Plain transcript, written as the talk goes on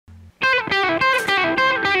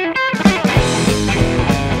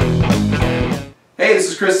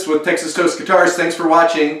this is Chris with Texas Toast Guitars. Thanks for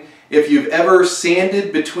watching. If you've ever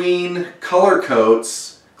sanded between color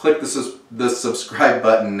coats, click the subscribe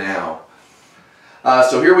button now.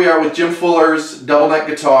 So here we are with Jim Fuller's double neck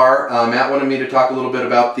guitar. Matt wanted me to talk a little bit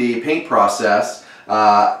about the paint process.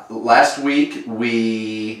 Last week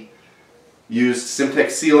we used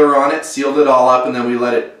Simtex sealer on it, sealed it all up, and then we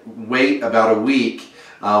let it wait about a week.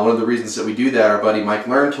 One of the reasons that we do that, our buddy Mike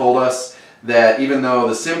Learn told us that even though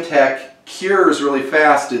the Simtex cures really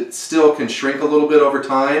fast, it still can shrink a little bit over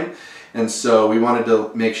time, and so we wanted to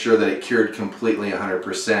make sure that it cured completely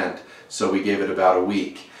 100%, so we gave it about a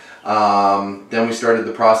week. Then we started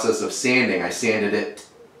the process of sanding. I sanded it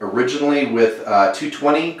originally with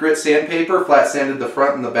 220 grit sandpaper, flat sanded the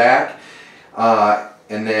front and the back,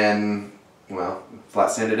 and then, well,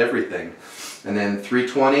 flat sanded everything, and then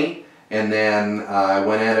 320. And then I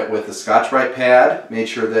went at it with a Scotch-Brite pad, made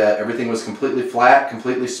sure that everything was completely flat,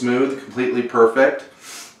 completely smooth, completely perfect.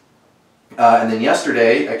 And then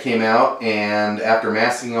yesterday I came out, and after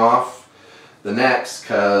masking off the necks,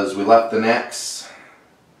 because we left the necks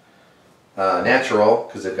natural,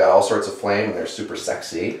 because they've got all sorts of flame and they're super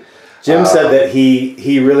sexy. Jim said that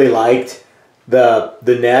he really liked the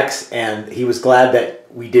necks, and he was glad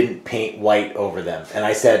that we didn't paint white over them. And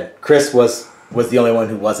I said Chris was the only one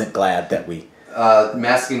who wasn't glad that we...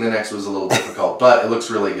 Masking the necks was a little difficult, but it looks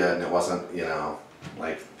really good, and it wasn't, you know,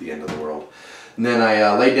 like the end of the world. And then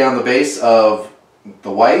I laid down the base of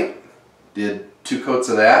the white, did 2 coats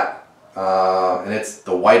of that, and it's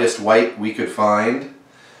the whitest white we could find.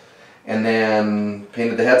 And then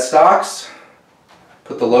painted the headstocks,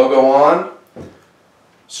 put the logo on,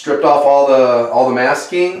 stripped off all the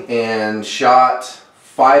masking, and shot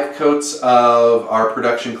 5 coats of our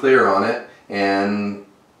production clear on it. And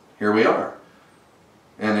here we are.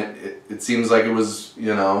 And it seems like it was,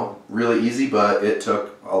 you know, really easy, but it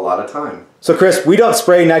took a lot of time. So Chris, we don't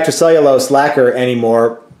spray nitrocellulose lacquer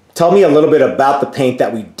anymore. Tell me a little bit about the paint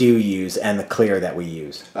that we do use and the clear that we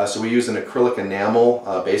use. So we use an acrylic enamel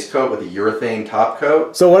base coat with a urethane top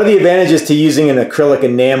coat. So what are the advantages to using an acrylic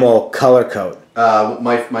enamel color coat?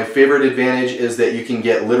 My favorite advantage is that you can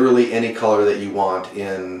get literally any color that you want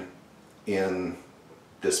in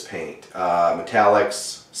this paint.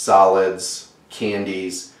 Metallics, solids,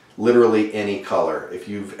 candies, literally any color. If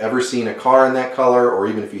you've ever seen a car in that color, or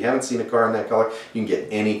even if you haven't seen a car in that color, you can get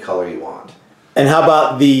any color you want. And how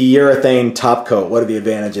about the urethane top coat? What are the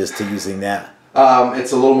advantages to using that?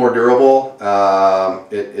 It's a little more durable.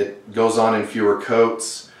 It goes on in fewer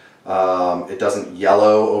coats. It doesn't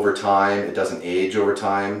yellow over time. It doesn't age over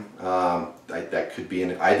time. That could be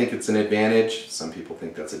I think it's an advantage. Some people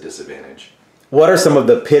think that's a disadvantage. What are some of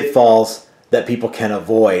the pitfalls that people can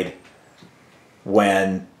avoid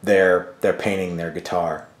when they're painting their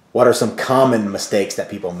guitar? What are some common mistakes that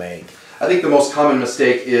people make? I think the most common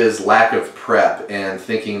mistake is lack of prep and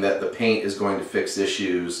thinking that the paint is going to fix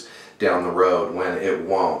issues down the road when it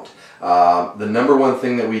won't. The number one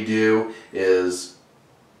thing that we do is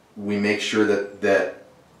we make sure that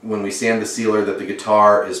when we sand the sealer that the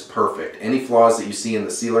guitar is perfect. Any flaws that you see in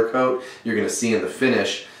the sealer coat, you're going to see in the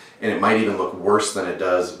finish, and it might even look worse than it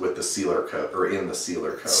does with the sealer coat or in the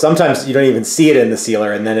sealer coat. Sometimes you don't even see it in the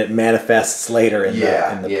sealer, and then it manifests later in the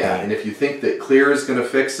paint. And if you think that clear is going to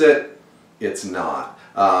fix it, it's not.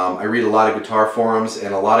 I read a lot of guitar forums,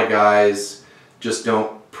 and a lot of guys just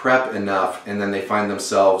don't prep enough, and then they find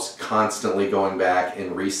themselves constantly going back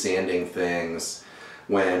and resanding things,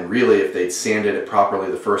 when really if they'd sanded it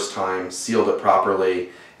properly the first time, sealed it properly,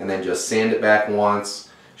 and then just sand it back once,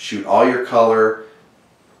 shoot all your color,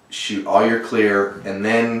 shoot all your clear, and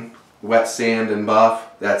then wet sand and buff,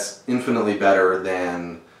 that's infinitely better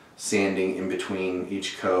than sanding in between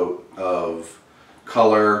each coat of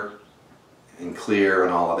color and clear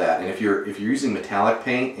and all of that. And if you're using metallic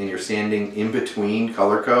paint and you're sanding in between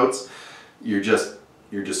color coats, you're just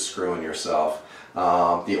screwing yourself.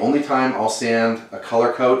 The only time I'll sand a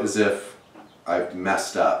color coat is if I've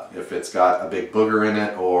messed up, if it's got a big booger in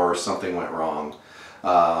it or something went wrong.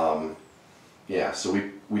 Yeah, so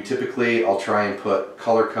we typically, I'll try and put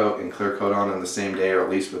color coat and clear coat on the same day, or at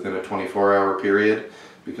least within a 24-hour period,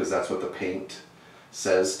 because that's what the paint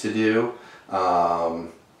says to do.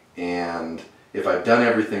 And if I've done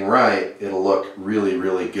everything right, it'll look really,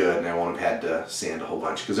 really good, and I won't have had to sand a whole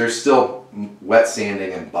bunch, because there's still wet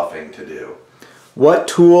sanding and buffing to do. What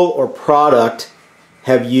tool or product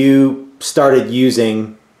have you started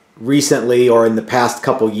using recently or in the past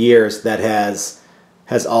couple years that has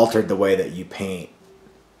altered the way that you paint?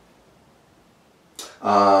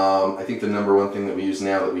 I think the number one thing that we use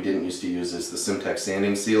now that we didn't used to use is the Simtex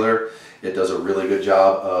sanding sealer. It does a really good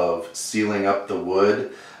job of sealing up the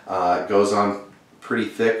wood. It goes on pretty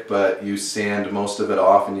thick, but you sand most of it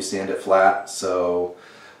off and you sand it flat. So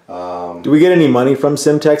do we get any money from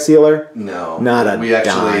Simtex Sealer? no, not a we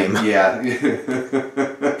actually dime. Yeah.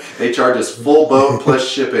 They charge us full boat plus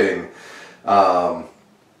shipping.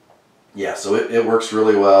 Yeah, so it works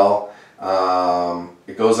really well.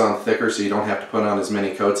 It goes on thicker, so you don't have to put on as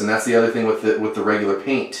many coats. And that's the other thing with the regular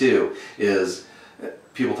paint too, is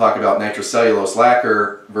people talk about nitrocellulose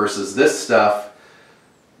lacquer versus this stuff.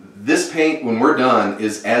 This paint, when we're done,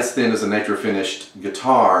 is as thin as a nitro finished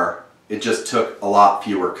guitar. It just took a lot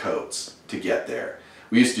fewer coats to get there.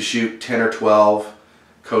 We used to shoot 10 or 12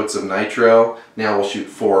 coats of nitro. Now we'll shoot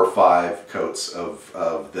 4 or 5 coats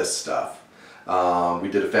of this stuff. We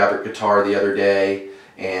did a fabric guitar the other day,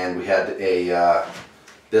 and we had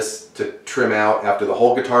this to trim out after the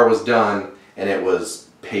whole guitar was done, and it was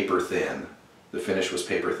paper thin. The finish was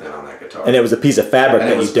paper thin on that guitar. And it was a piece of fabric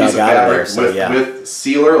that you dug out of there. So yeah, with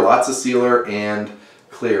sealer, lots of sealer and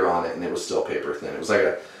clear on it, and it was still paper thin. It was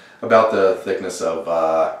like about the thickness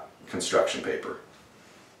of construction paper.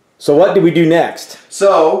 So what do we do next?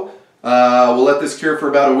 So we'll let this cure for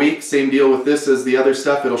about a week. Same deal with this as the other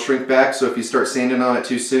stuff. It'll shrink back, so if you start sanding on it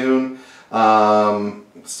too soon,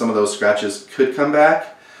 some of those scratches could come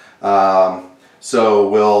back. So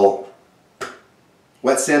we'll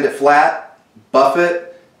wet sand it flat, buff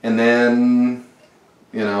it, and then,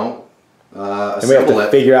 you know, and we have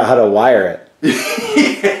to figure out how to wire it.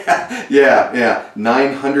 yeah.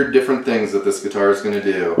 900 different things that this guitar is going to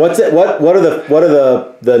do. What are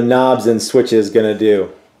the knobs and switches going to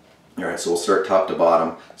do? All right, so we'll start top to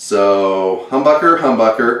bottom. So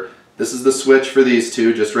humbucker. This is the switch for these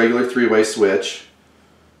two, just regular 3-way switch.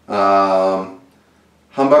 Humbucker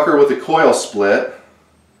with a coil split.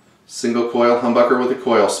 Single coil humbucker with a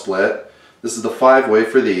coil split. This is the 5-way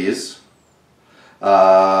for these.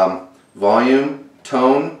 Volume,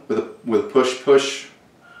 tone with push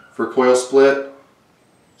for coil split.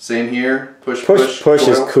 Same here. Push Push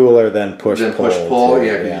is cooler than pull. Yeah,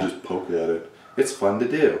 because you just poke at it. It's fun to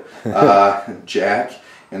do. Jack,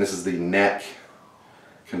 and this is the neck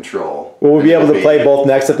control. Will we be able to play both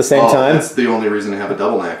necks at the same time? That's the only reason to have a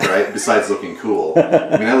double neck, right? Besides looking cool.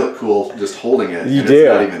 I mean, I look cool just holding it. You and do.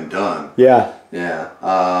 It's not even done. Yeah. Yeah.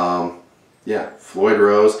 Yeah. Floyd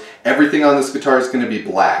Rose. Everything on this guitar is going to be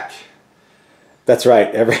black. That's right.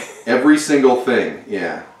 Every single thing.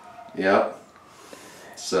 Yeah. Yep.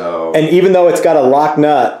 So. And even though it's got a lock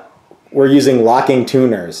nut, we're using locking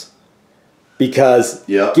tuners. Because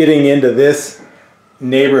getting into this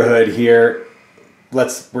neighborhood here,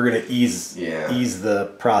 we're gonna ease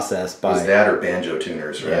the process by is that or banjo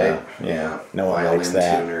tuners, right? Yeah. No one likes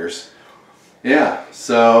that. Tuners. Yeah.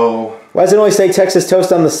 So. Why does it only say Texas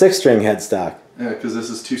Toast on the 6-string headstock? Yeah, because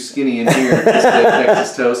this is too skinny in here. It's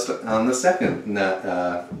Texas Toast on the second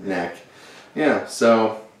neck. Yeah.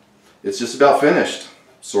 So it's just about finished,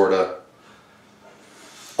 sorta.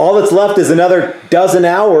 All that's left is another dozen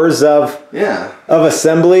hours of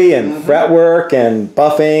assembly and fretwork and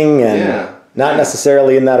buffing and not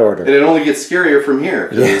necessarily in that order. And it only gets scarier from here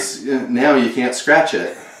because now you can't scratch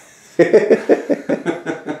it.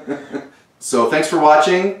 So thanks for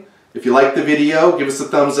watching. If you liked the video, give us a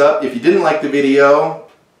thumbs up. If you didn't like the video,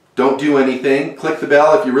 don't do anything. Click the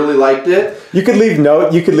bell if you really liked it. You could leave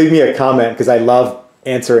me a comment because I love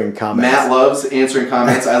answering comments. Matt loves answering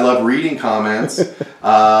comments. I love reading comments.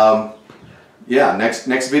 Yeah,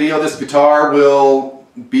 next video, this guitar will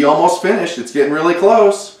be almost finished. It's getting really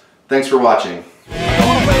close. Thanks for watching.